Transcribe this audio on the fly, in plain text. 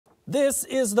This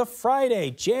is the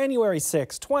Friday, January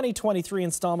 6, 2023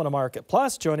 installment of Market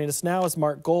Plus. Joining us now is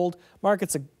Mark Gold. Mark,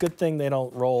 it's a good thing they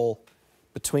don't roll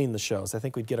between the shows. I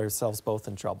think we'd get ourselves both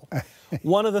in trouble.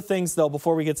 One of the things, though,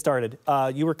 before we get started,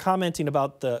 you were commenting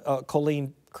about the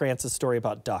Colleen Krantz's story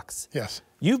about ducks. Yes.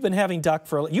 You've been having duck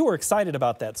for, you were excited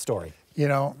about that story. You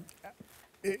know,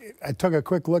 I took a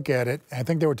quick look at it. I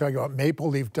think they were talking about maple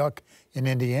leaf duck in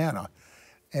Indiana.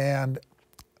 And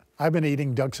I've been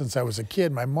eating duck since I was a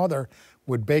kid. My mother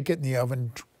would bake it in the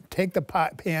oven, take the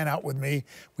pan out with me.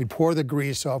 We'd pour the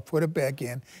grease off, put it back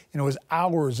in, and it was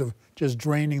hours of just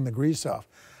draining the grease off.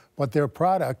 But their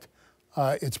product,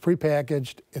 it's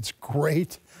prepackaged. It's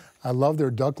great. I love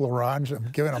their duck l'orange. I'm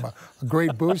giving them a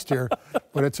great boost here.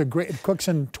 But it's a great, it cooks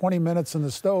in 20 minutes in the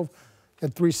stove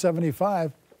at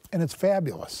 375, and it's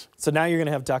fabulous. So now you're going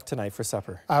to have duck tonight for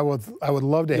supper. I would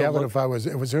love to have it if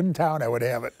it was in town. I would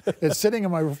have it. It's sitting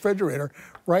in my refrigerator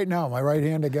right now, my right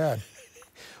hand to God.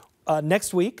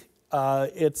 Next week,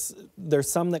 there's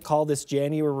some that call this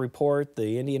January report,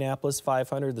 the Indianapolis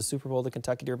 500, the Super Bowl, the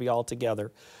Kentucky Derby all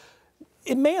together.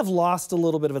 It may have lost a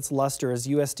little bit of its luster as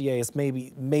USDA has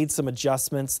maybe made some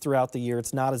adjustments throughout the year.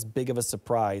 It's not as big of a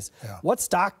surprise. Yeah. What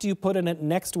stock do you put in it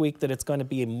next week that it's going to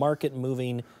be a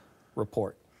market-moving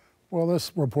report? Well,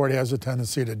 this report has a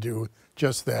tendency to do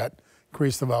just that,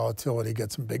 increase the volatility,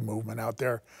 get some big movement out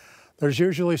there. There's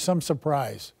usually some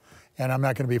surprise, and I'm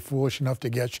not going to be foolish enough to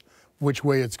guess which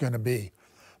way it's going to be.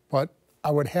 But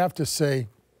I would have to say,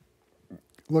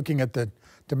 looking at the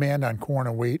demand on corn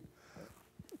and wheat,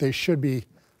 they should be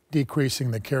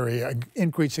increasing the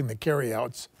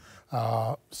carryouts,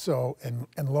 and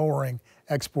lowering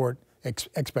export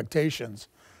expectations.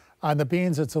 On the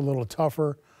beans, it's a little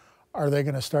tougher. Are they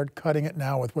going to start cutting it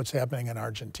now with what's happening in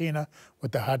Argentina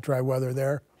with the hot, dry weather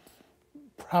there?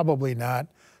 Probably not.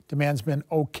 Demand's been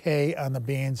okay on the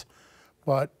beans,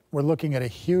 but we're looking at a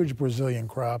huge Brazilian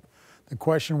crop. The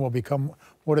question will become,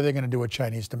 what are they going to do with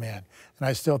Chinese demand? And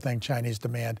I still think Chinese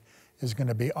demand is going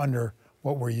to be under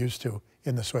what we're used to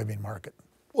in the soybean market.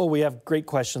 Well, we have great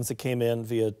questions that came in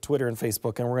via Twitter and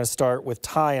Facebook, and we're going to start with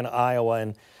Ty in Iowa.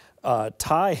 And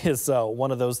Ty is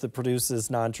one of those that produces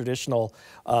non-traditional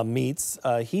meats.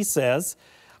 He says,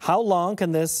 how low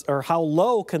can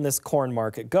this corn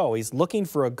market go? He's looking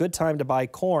for a good time to buy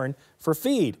corn for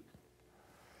feed.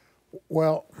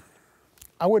 Well,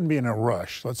 I wouldn't be in a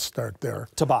rush. Let's start there.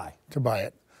 To buy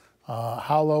it.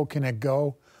 How low can it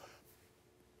go?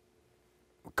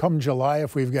 Come July,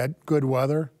 if we've got good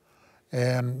weather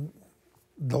and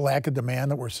the lack of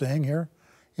demand that we're seeing here,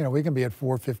 you know, we can be at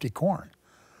 $4.50 corn.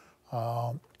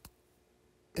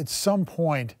 At some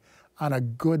point on a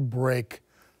good break,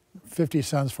 50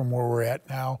 cents from where we're at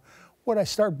now, would I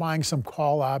start buying some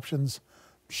call options?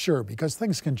 Sure, because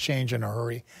things can change in a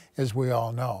hurry, as we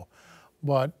all know.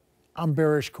 But I'm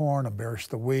bearish corn, I'm bearish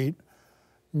the wheat,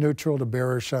 neutral to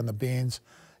bearish on the beans.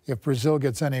 If Brazil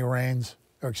gets any rains,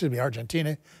 or excuse me,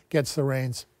 Argentina gets the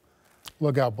rains,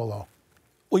 look out below.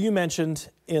 Well, you mentioned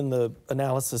in the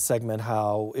analysis segment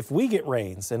how if we get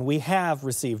rains, and we have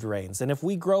received rains, and if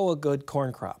we grow a good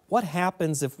corn crop, what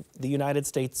happens if the United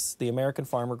States, the American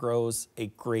farmer, grows a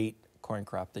great corn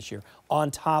crop this year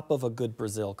on top of a good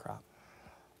Brazil crop?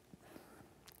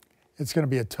 It's going to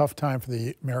be a tough time for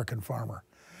the American farmer.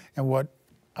 And what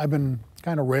I've been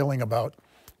kind of railing about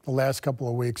the last couple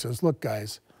of weeks is, look,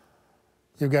 guys,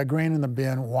 you've got grain in the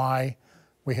bin. Why?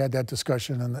 We had that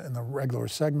discussion in the regular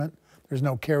segment. There's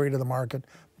no carry to the market.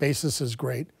 Basis is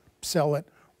great. Sell it.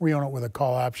 Re-own it with a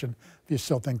call option if you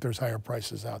still think there's higher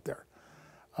prices out there.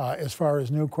 As far as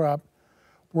new crop,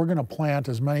 we're going to plant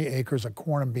as many acres of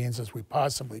corn and beans as we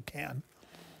possibly can.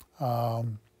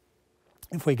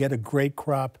 If we get a great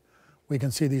crop, we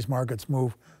can see these markets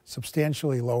move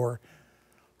substantially lower.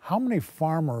 How many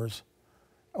farmers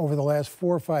over the last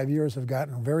 4 or 5 years have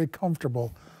gotten very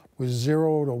comfortable with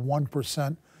 0 to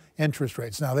 1% interest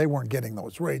rates? Now, they weren't getting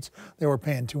those rates. They were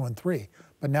paying 2 and 3,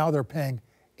 but now they're paying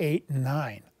 8 and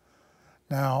 9.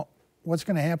 Now, what's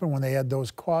going to happen when they add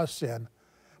those costs in?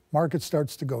 Market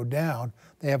starts to go down.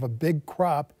 They have a big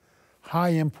crop,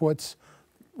 high inputs,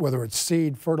 whether it's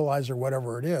seed, fertilizer,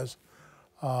 whatever it is.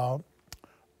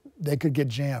 They could get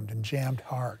jammed, and jammed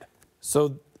hard.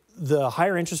 So the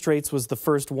higher interest rates was the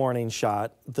first warning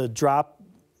shot. The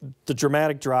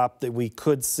dramatic drop that we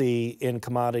could see in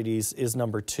commodities is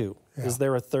number 2. Yeah. Is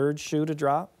there a third shoe to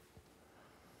drop?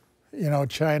 You know,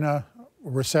 China,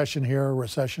 recession here,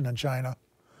 recession in China.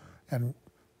 And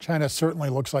China certainly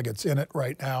looks like it's in it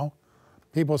right now.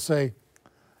 People say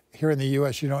here in the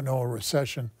U.S. you don't know a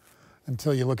recession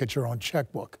until you look at your own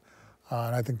checkbook.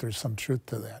 And I think there's some truth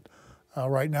to that.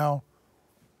 Right now,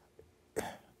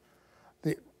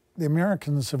 the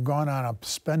Americans have gone on a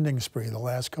spending spree the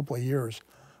last couple of years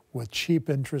with cheap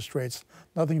interest rates,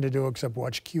 nothing to do except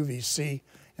watch QVC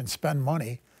and spend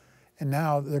money. And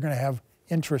now they're going to have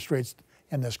interest rates,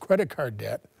 and this credit card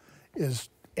debt is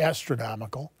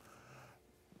astronomical.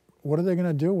 What are they going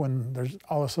to do when there's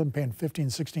all of a sudden paying 15,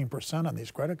 16% on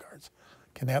these credit cards?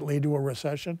 Can that lead to a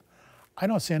recession? I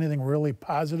don't see anything really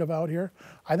positive out here.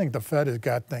 I think the Fed has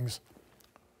got things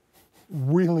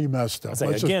really messed up.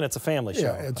 Again, it's a family show.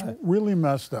 Yeah, it's really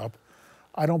messed up.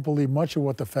 I don't believe much of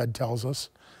what the Fed tells us.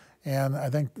 And I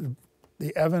think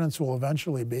the evidence will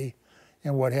eventually be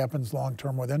in what happens long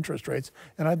term with interest rates.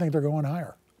 And I think they're going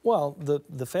higher. Well,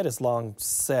 the Fed has long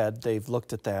said they've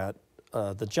looked at that,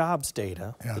 the jobs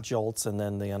data, the JOLTS, and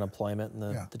then the unemployment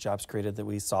and the jobs created that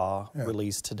we saw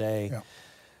released today. Yeah.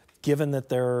 Given that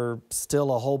there are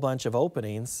still a whole bunch of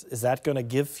openings, is that going to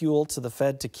give fuel to the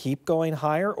Fed to keep going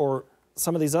higher, or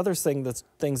some of these other things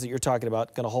that you're talking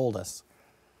about going to hold us?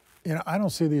 You know, I don't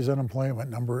see these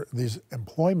employment numbers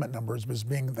as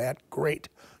being that great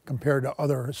compared to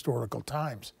other historical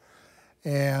times.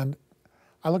 And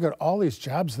I look at all these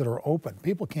jobs that are open.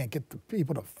 People can't get the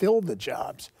people to fill the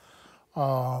jobs.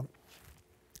 I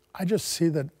just see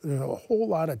that there's a whole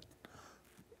lot of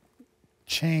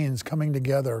chains coming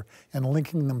together and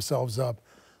linking themselves up,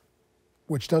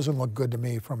 which doesn't look good to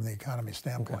me from the economy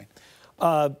standpoint.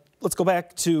 Okay. Let's go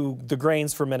back to the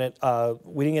grains for a minute.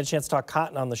 We didn't get a chance to talk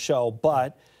cotton on the show,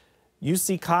 but you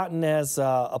see cotton as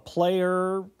a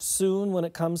player soon when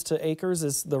it comes to acres.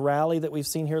 Is the rally that we've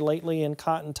seen here lately in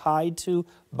cotton tied to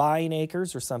buying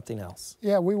acres or something else?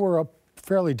 Yeah, we were up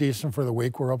fairly decent for the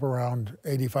week. We're up around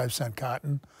 85-cent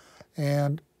cotton.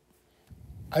 And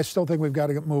I still think we've got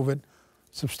to move it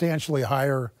substantially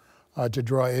higher to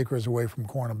draw acres away from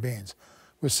corn and beans.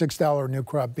 With $6 new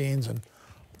crop beans and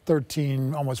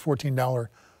almost $14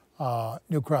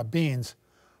 new crop beans,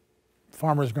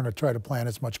 farmers are going to try to plant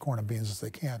as much corn and beans as they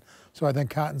can. So I think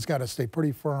cotton's got to stay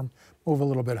pretty firm, move a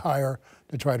little bit higher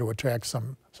to try to attract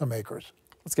some acres.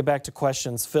 Let's get back to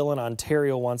questions. Phil in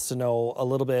Ontario wants to know a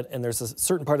little bit, and there's a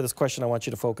certain part of this question I want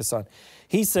you to focus on.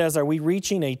 He says, are we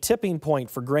reaching a tipping point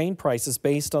for grain prices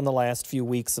based on the last few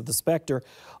weeks of the specter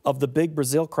of the big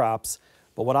Brazil crops?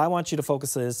 But what I want you to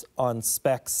focus is on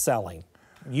spec selling.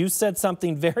 You said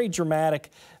something very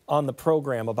dramatic on the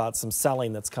program about some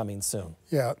selling that's coming soon.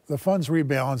 Yeah, the funds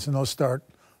rebalance, and they'll start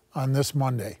on this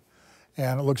Monday.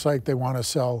 And it looks like they want to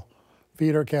sell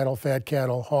feeder cattle, fat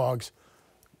cattle, hogs,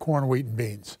 corn, wheat, and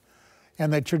beans.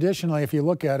 And they traditionally, if you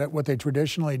look at it, what they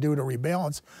traditionally do to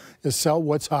rebalance is sell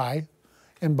what's high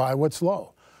and buy what's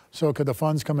low. So could the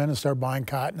funds come in and start buying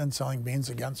cotton and selling beans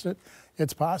against it?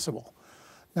 It's possible.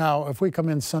 Now, if we come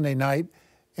in Sunday night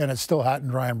and it's still hot and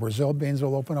dry in Brazil, beans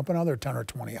will open up another 10 or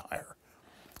 20 higher.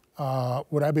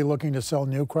 Would I be looking to sell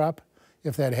new crop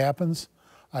if that happens?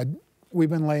 We've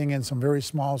been laying in some very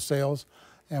small sales,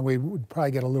 and we would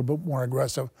probably get a little bit more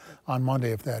aggressive on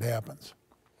Monday if that happens.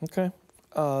 Okay.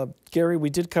 Gary, we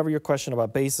did cover your question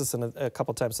about basis a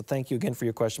couple times, so thank you again for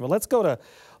your question. But let's go to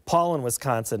Paul in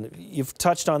Wisconsin. You've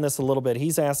touched on this a little bit.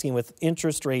 He's asking, with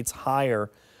interest rates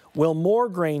higher, will more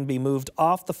grain be moved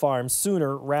off the farm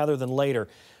sooner rather than later?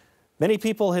 Many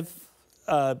people have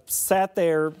sat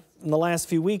there in the last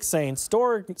few weeks saying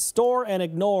store and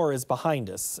ignore is behind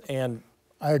us. And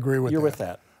I agree with that. You're with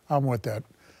that. I'm with that.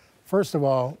 First of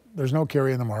all, there's no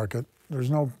carry in the market. There's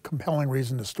no compelling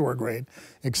reason to store grain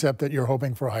except that you're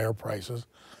hoping for higher prices.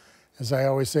 As I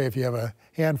always say, if you have a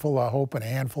handful of hope and a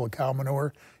handful of cow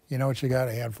manure, you know what you got,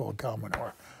 a handful of cow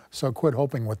manure. So quit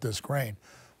hoping with this grain.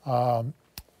 And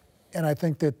I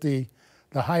think that the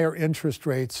higher interest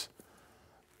rates,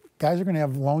 guys are going to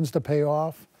have loans to pay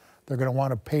off. They're going to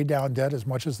want to pay down debt as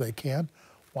much as they can.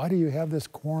 Why do you have this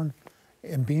corn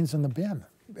and beans in the bin?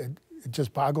 It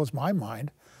just boggles my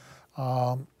mind.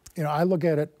 You know, I look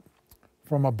at it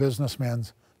from a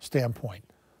businessman's standpoint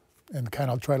and kind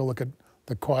of try to look at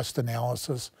the cost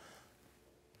analysis.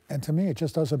 And to me, it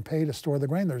just doesn't pay to store the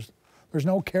grain. There's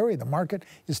no carry. The market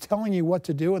is telling you what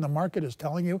to do, and the market is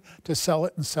telling you to sell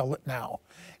it and sell it now.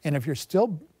 And if you're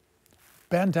still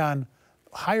bent on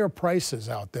higher prices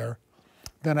out there,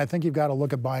 then I think you've got to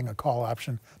look at buying a call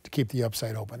option to keep the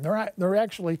upside open. They're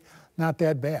actually not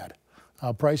that bad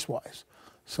price-wise.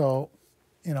 So,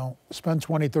 you know, spend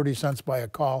 20, 30 cents, buy a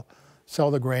call, sell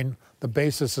the grain. The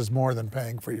basis is more than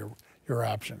paying for your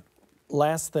option.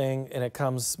 Last thing, and it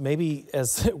comes maybe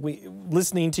as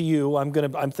listening to you,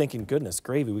 I'm thinking, goodness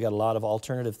gravy, we got a lot of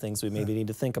alternative things we maybe need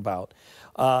to think about.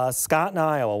 Scott in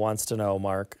Iowa wants to know,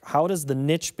 Mark, how does the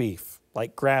niche beef,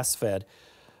 like grass-fed,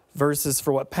 versus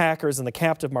for what packers in the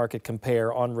captive market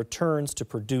compare on returns to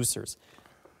producers?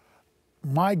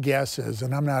 my guess is,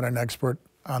 and I'm not an expert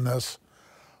on this,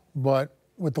 but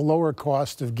with the lower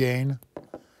cost of gain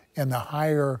and the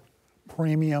higher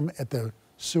premium at the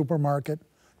supermarket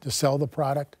to sell the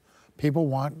product,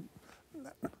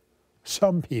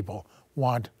 some people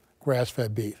want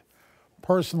grass-fed beef.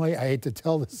 Personally, I hate to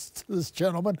tell this to this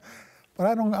gentleman, but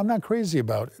I'm not crazy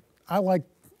about it. I like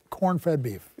corn-fed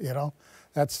beef, you know.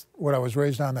 That's what I was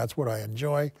raised on, that's what I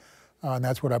enjoy, and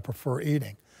that's what I prefer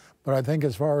eating. But I think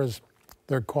as far as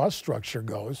their cost structure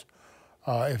goes,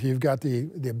 if you've got the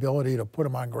ability to put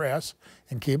them on grass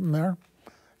and keep them there,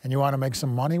 and you want to make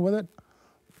some money with it,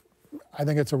 I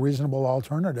think it's a reasonable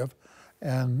alternative,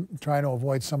 and trying to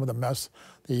avoid some of the mess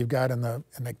that you've got in the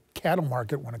cattle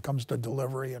market when it comes to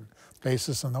delivery and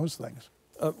basis and those things.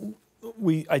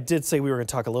 I did say we were going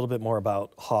to talk a little bit more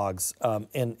about hogs,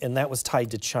 and that was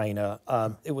tied to China.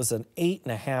 It was an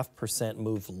 8.5%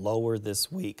 move lower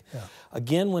this week. Yeah.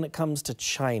 Again, when it comes to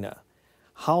China,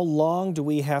 how long do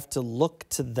we have to look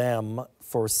to them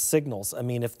for signals? I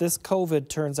mean, if this COVID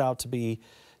turns out to be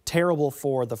terrible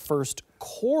for the first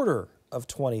quarter of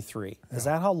 23, is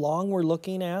that how long we're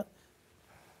looking at?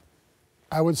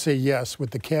 I would say yes, with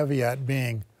the caveat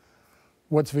being,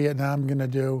 what's Vietnam going to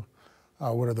do?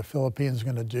 What are the Philippines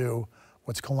going to do?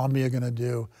 What's Colombia going to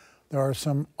do? There are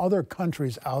some other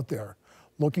countries out there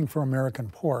looking for American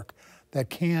pork that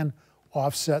can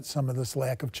offset some of this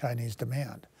lack of Chinese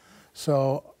demand.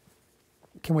 So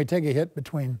can we take a hit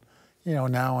between,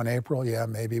 now and April? Yeah,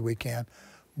 maybe we can.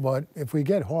 But if we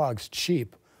get hogs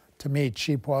cheap, to me,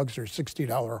 cheap hogs are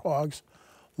 $60 hogs.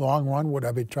 Long run, would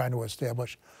I be trying to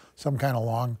establish some kind of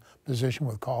long position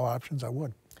with call options? I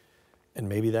would. And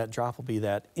maybe that drop will be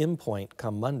that in point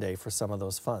come Monday for some of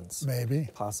those funds. Maybe.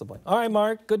 Possibly. All right,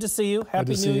 Mark, good to see you.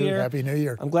 Happy New Year. Happy New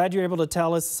Year. I'm glad you're able to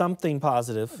tell us something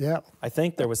positive. Yeah. I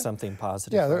think there was something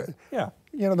positive. Yeah.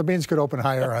 The beans could open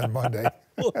higher on Monday.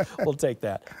 We'll take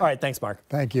that. All right, thanks, Mark.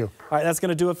 Thank you. All right, that's going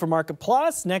to do it for Market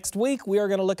Plus. Next week, we are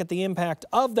going to look at the impact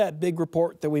of that big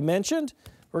report that we mentioned.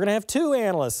 We're going to have two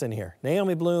analysts in here.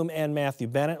 Naomi Bloom and Matthew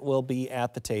Bennett will be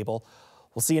at the table.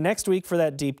 We'll see you next week for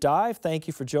that deep dive. Thank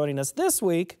you for joining us this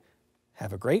week.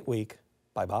 Have a great week.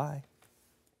 Bye-bye.